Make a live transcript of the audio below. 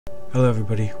Hello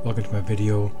everybody, welcome to my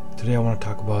video. Today I want to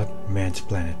talk about Mann's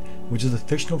Planet, which is a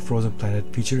fictional frozen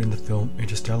planet featured in the film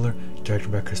Interstellar, directed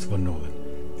by Christopher Nolan.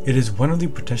 It is one of the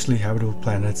potentially habitable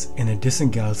planets in a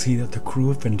distant galaxy that the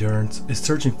crew of Endurance is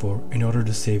searching for in order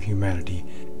to save humanity.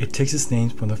 It takes its name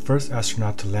from the first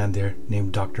astronaut to land there,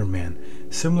 named Dr. Mann.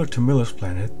 Similar to Miller's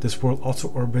planet, this world also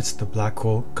orbits the black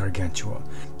hole Gargantua.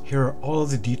 Here are all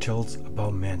of the details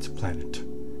about Mann's Planet.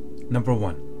 Number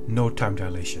 1. No time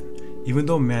dilation. Even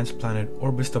though Mann's planet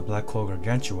orbits the black hole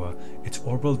Gargantua, its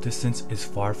orbital distance is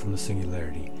far from the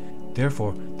singularity.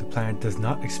 Therefore, the planet does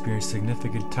not experience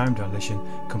significant time dilation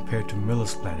compared to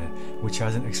Miller's planet, which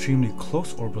has an extremely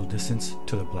close orbital distance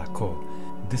to the black hole.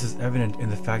 This is evident in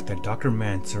the fact that Dr.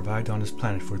 Mann survived on his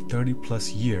planet for 30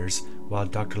 plus years, while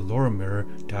Dr. Laura Miller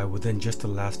died within just the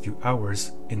last few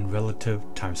hours in relative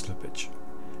time slippage.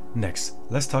 Next,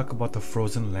 let's talk about the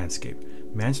frozen landscape.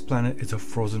 Mann's planet is a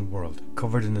frozen world,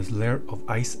 covered in a layer of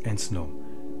ice and snow.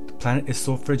 The planet is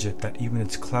so frigid that even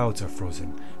its clouds are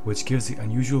frozen, which gives the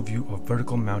unusual view of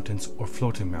vertical mountains or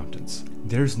floating mountains.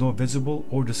 There is no visible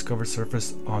or discovered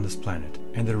surface on this planet,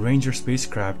 and the Ranger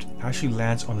spacecraft actually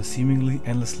lands on the seemingly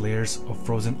endless layers of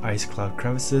frozen ice cloud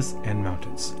crevices and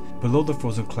mountains. Below the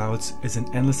frozen clouds is an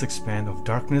endless expanse of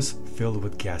darkness filled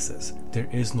with gases. There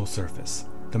is no surface.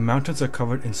 The mountains are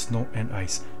covered in snow and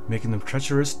ice, making them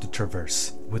treacherous to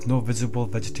traverse, with no visible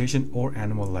vegetation or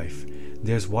animal life.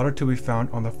 There is water to be found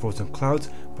on the frozen clouds,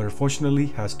 but unfortunately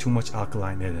has too much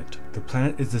alkaline in it. The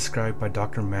planet is described by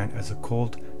Dr. Mann as a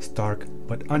cold, stark,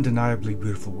 but undeniably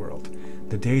beautiful world.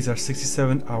 The days are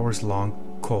 67 hours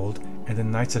long, cold, and the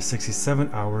nights are 67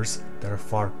 hours that are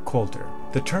far colder.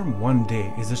 The term one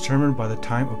day is determined by the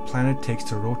time a planet takes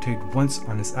to rotate once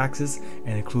on its axis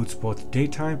and includes both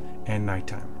daytime and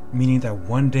nighttime, meaning that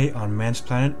one day on Mann's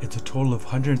planet is a total of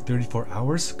 134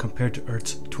 hours compared to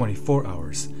Earth's 24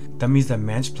 hours. That means that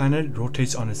Mann's planet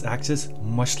rotates on its axis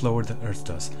much slower than Earth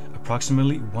does,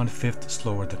 approximately 1/5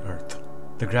 slower than Earth.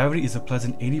 The gravity is a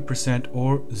pleasant 80%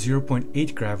 or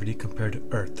 0.8 gravity compared to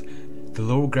Earth. The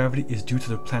lower gravity is due to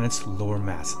the planet's lower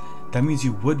mass. That means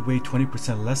you would weigh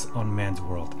 20% less on Mann's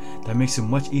world. That makes it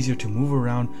much easier to move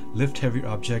around, lift heavier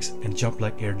objects, and jump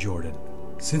like Air Jordan.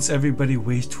 Since everybody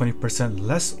weighs 20%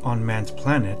 less on Mann's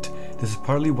planet, this is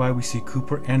partly why we see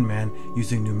Cooper and Mann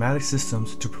using pneumatic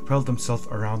systems to propel themselves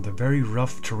around the very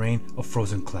rough terrain of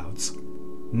frozen clouds.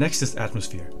 Next is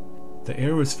atmosphere. The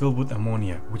air is filled with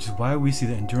ammonia, which is why we see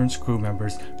the Endurance crew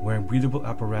members wearing breathable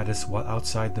apparatus while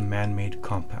outside the man-made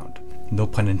compound. No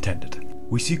pun intended.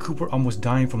 We see Cooper almost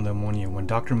dying from the ammonia when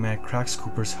Dr. Mann cracks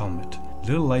Cooper's helmet.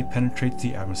 Little light penetrates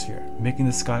the atmosphere, making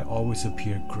the sky always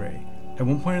appear gray. At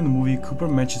one point in the movie, Cooper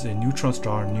mentions a neutron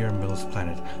star near Miller's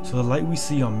planet, so the light we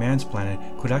see on Mann's planet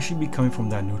could actually be coming from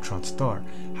that neutron star.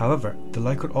 However, the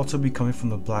light could also be coming from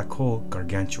the black hole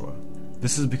Gargantua.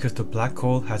 This is because the black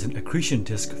hole has an accretion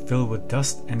disk filled with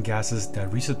dust and gases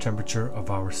that reach the temperature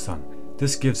of our sun.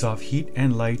 This gives off heat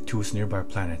and light to its nearby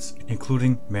planets,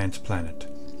 including Mann's planet.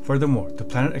 Furthermore, the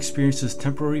planet experiences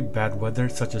temporary bad weather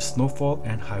such as snowfall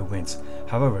and high winds.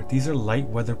 However, these are light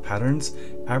weather patterns,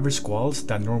 average squalls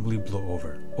that normally blow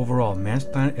over. Overall, Mann's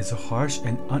planet is a harsh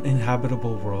and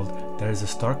uninhabitable world that is a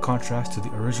stark contrast to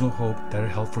the original hope that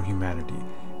it held for humanity.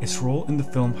 Its role in the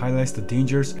film highlights the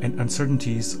dangers and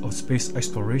uncertainties of space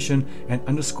exploration and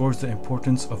underscores the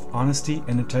importance of honesty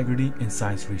and integrity in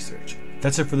science research.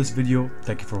 That's it for this video.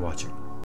 Thank you for watching.